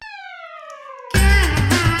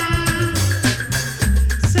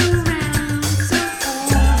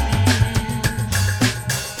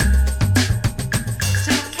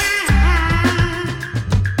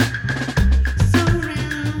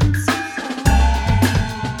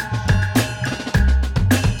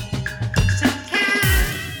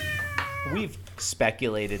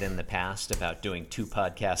speculated in the past about doing 2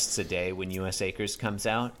 podcasts a day when U.S. Acres comes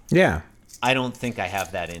out. Yeah. I don't think I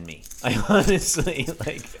have that in me. I honestly,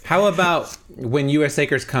 How about when U.S.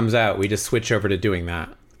 Acres comes out, we just switch over to doing that?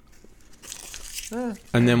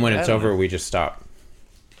 And then when it's over, we just stop.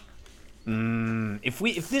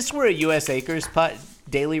 If this were a U.S. Acres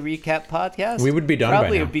daily recap podcast, we would be done by now.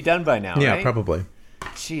 Probably would be done by now, Yeah, right? probably.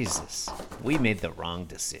 Jesus, we made the wrong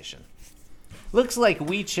decision. Looks like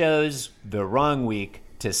we chose the wrong week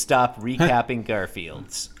to stop recapping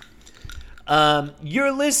Garfields.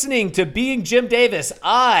 You're listening to Being Jim Davis.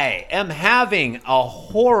 I am having a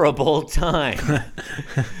horrible time.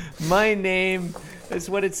 My name is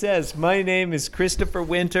what it says. My name is Christopher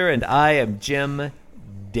Winter, and I am Jim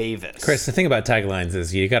Davis. Chris, the thing about taglines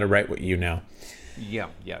is you got to write what you know. Yeah,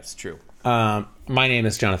 it's true. My name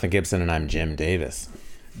is Jonathan Gibson, and I'm Jim Davis.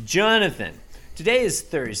 Jonathan, today is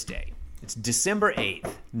Thursday. It's December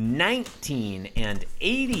 8th,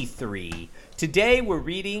 1983. Today we're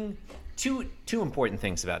reading two important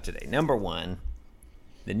things about today. Number one,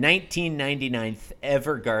 the 1999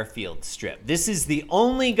 ever Garfield strip. This is the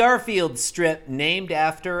only Garfield strip named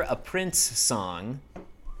after a Prince song.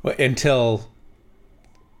 Well, until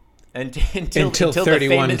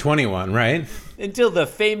 3121, right? Until the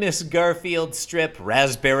famous Garfield strip,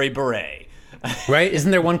 Raspberry Beret. Right?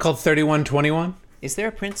 Isn't there one called 3121? Is there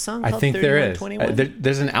a Prince song I called think there is. 3121?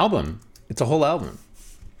 There's an album. It's a whole album.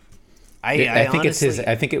 I think honestly, it's his.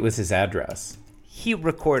 I think it was his address. He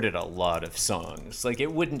recorded a lot of songs. Like,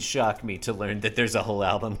 it wouldn't shock me to learn that there's a whole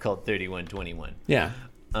album called 3121. Yeah.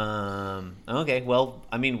 Okay, well,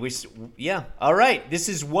 I mean, all right. This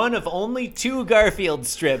is one of only 2 Garfield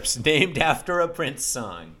strips named after a Prince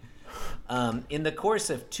song. In the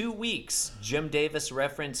course of 2 weeks, Jim Davis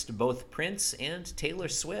referenced both Prince and Taylor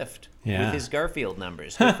Swift with his Garfield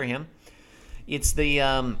numbers. Good for him. It's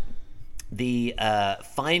the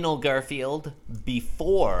final Garfield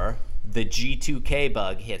before the G2K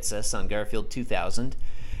bug hits us on Garfield 2000.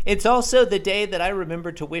 It's also the day that I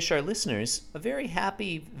remember to wish our listeners a very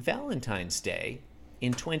happy Valentine's Day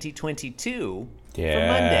in 2022 for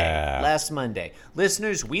last Monday.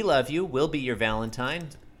 Listeners, we love you. We'll be your Valentine,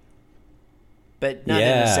 but not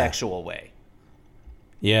in a sexual way.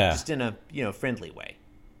 Yeah. Just in a, friendly way.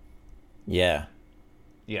 Yeah.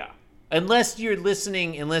 Yeah. Unless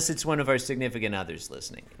it's one of our significant others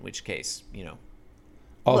listening, in which case,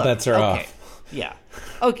 all bets are off. Yeah.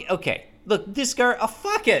 Okay. Look,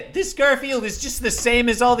 fuck it. This Garfield is just the same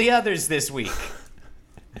as all the others this week.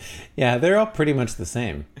 Yeah, they're all pretty much the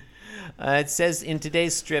same. It says, in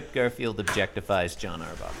today's strip, Garfield objectifies John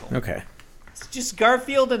Arbuckle. Okay. It's just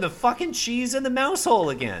Garfield and the fucking cheese and the mouse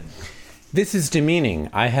hole again. This is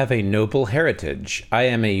demeaning. I have a noble heritage. I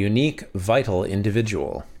am a unique, vital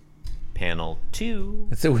individual. Panel 2.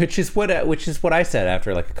 So, which is what I said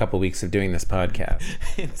after like a couple weeks of doing this podcast.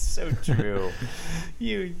 It's so true.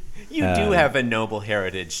 You do have a noble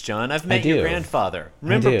heritage, John. I've met your grandfather.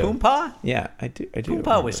 Remember Poompa? Yeah, I do.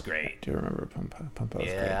 Poompa was great. I do remember Poompa. Poompa was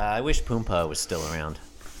great. Yeah, I wish Poompa was still around.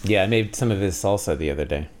 Yeah, I made some of his salsa the other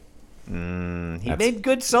day. He made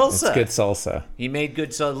good salsa. It's good salsa. He made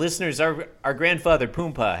good salsa. Listeners, our grandfather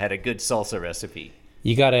Poompa had a good salsa recipe.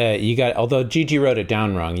 You gotta. Although Gigi wrote it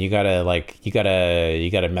down wrong, you gotta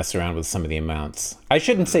mess around with some of the amounts. I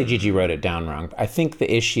shouldn't say Gigi wrote it down wrong. I think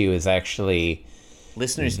the issue is actually,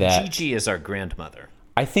 listeners, Gigi is our grandmother.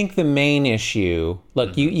 I think the main issue.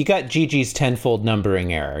 Look, you got Gigi's tenfold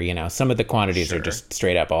numbering error. Some of the quantities are just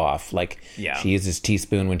straight up off. Like, she uses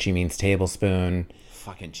teaspoon when she means tablespoon.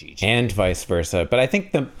 Fucking Gigi. And vice versa. But I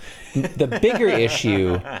think the bigger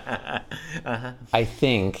issue, I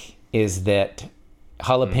think, is that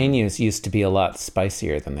jalapenos used to be a lot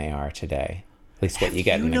spicier than they are today. At least what you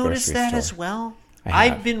get in the grocery store. Have you noticed that as well?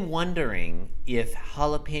 I've been wondering if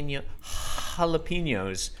jalapenos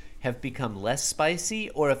have become less spicy,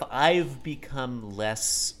 or if I've become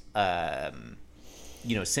less,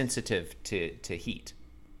 sensitive to heat.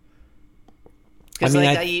 Because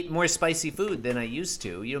I eat more spicy food than I used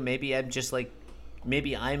to. Maybe I'm just like,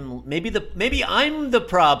 maybe I'm the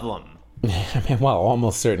problem. Well,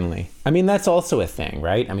 almost certainly. I mean, that's also a thing,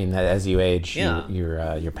 right? I mean, that as you age,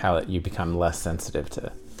 your palate, you become less sensitive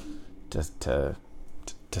to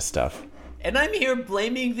stuff. And I'm here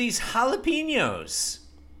blaming these jalapenos,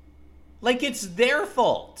 like it's their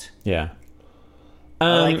fault. Yeah.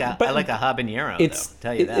 I like a habanero. Though,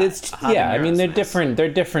 tell you that. I mean, they're different. They're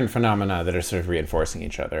different phenomena that are sort of reinforcing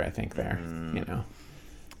each other. I think they're,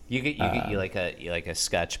 You like a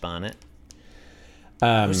Scotch bonnet.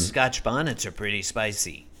 Scotch bonnets are pretty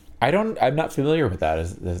spicy. I'm not familiar with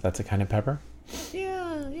that. That's a kind of pepper?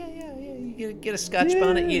 Yeah. You get a Scotch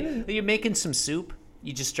bonnet. You're making some soup.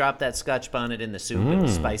 You just drop that Scotch bonnet in the soup and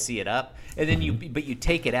spicy it up, and then you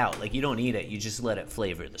take it out. Like, you don't eat it. You just let it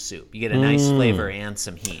flavor the soup. You get a nice flavor and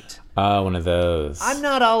some heat. Oh, one of those. I'm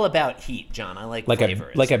not all about heat, John. I like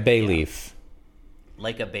flavors. Like a bay leaf.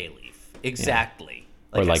 Like a bay leaf. Exactly.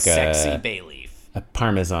 Yeah. Or like a sexy bay leaf. A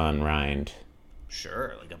Parmesan rind.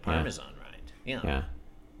 Sure, like a Parmesan rind. Yeah.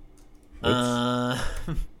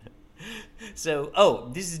 So,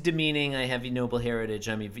 this is demeaning. I have a noble heritage.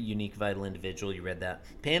 I'm a unique, vital individual. You read that.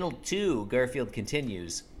 Panel 2, Garfield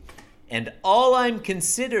continues. And all I'm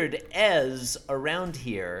considered as around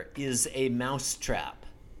here is a mousetrap.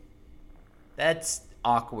 That's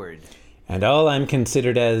awkward. And all I'm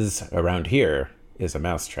considered as around here is a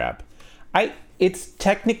mousetrap. It's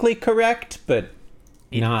technically correct, but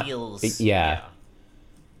it not. Feels, yeah.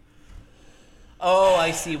 Oh, I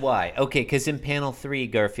see why. Okay, because in panel 3,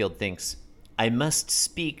 Garfield thinks, I must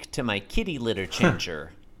speak to my kitty litter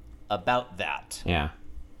changer about that. Yeah.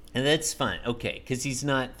 And that's fine. Okay, because he's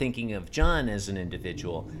not thinking of John as an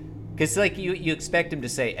individual. Because, like, you expect him to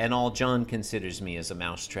say, and all John considers me as a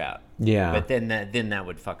mousetrap. Yeah. But then that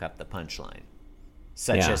would fuck up the punchline,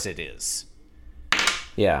 such as it is.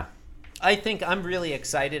 Yeah. I think I'm really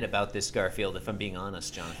excited about this Garfield, if I'm being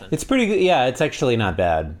honest, Jonathan. It's pretty good. Yeah, it's actually not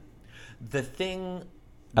bad. The thing...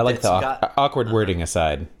 I like the awkward wording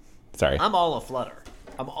aside. Sorry. I'm all aflutter.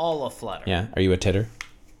 Yeah. Are you a titter?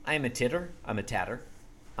 I am a titter. I'm a tatter.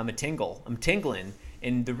 I'm a tingle. I'm tingling.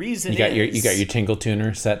 And the reason you got your tingle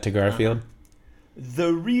tuner set to Garfield?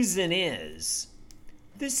 The reason is,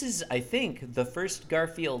 this is, I think, the first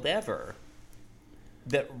Garfield ever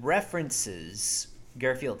that references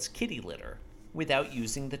Garfield's kitty litter without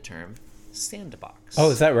using the term sandbox. Oh,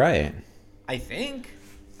 is that right? I think.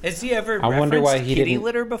 Has he ever referenced kitty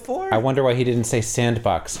litter before? I wonder why he didn't say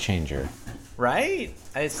sandbox changer. Right?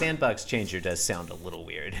 A sandbox changer does sound a little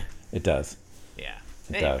weird. It does. Yeah.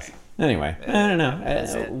 It does. Anyway, I don't know.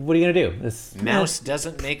 What are you going to do? This mouse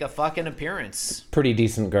doesn't make a fucking appearance. Pretty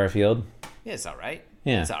decent Garfield. Yeah, it's all right.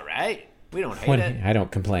 Yeah. It's all right. We don't hate it. I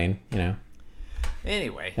don't complain,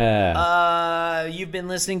 Anyway, you've been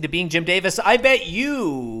listening to Being Jim Davis. I bet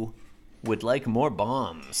you would like more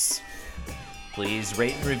bombs. Please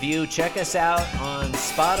rate and review. Check us out on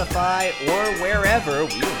Spotify or wherever.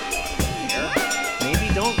 We don't here. Maybe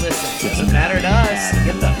don't listen. Doesn't matter to us.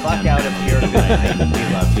 Get the fuck out of here. Good night. We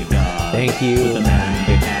love you. Thank you. With the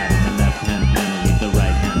left-hand panel, leave the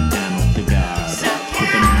right-hand panel to God.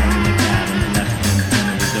 With the man in the cat and the left-hand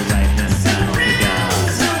panel, leave the right-hand panel to God.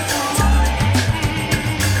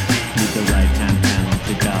 Leave the right-hand panel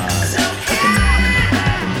to God. With the man in the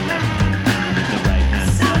cat and the left-hand panel, leave the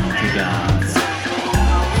right-hand panel to God.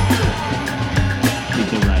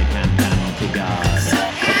 Leave the right-hand panel to God.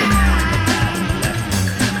 With the man in the cat and the left-hand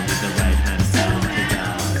panel, leave the right-hand panel to God.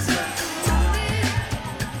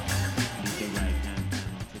 Leave the right-hand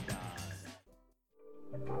panel to God.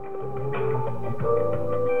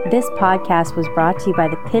 This podcast was brought to you by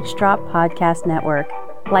the Pitch Drop Podcast Network.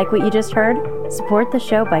 Like what you just heard? Support the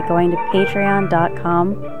show by going to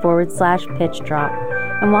patreon.com/pitchdrop.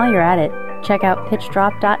 And while you're at it, check out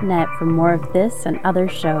pitchdrop.net for more of this and other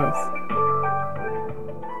shows.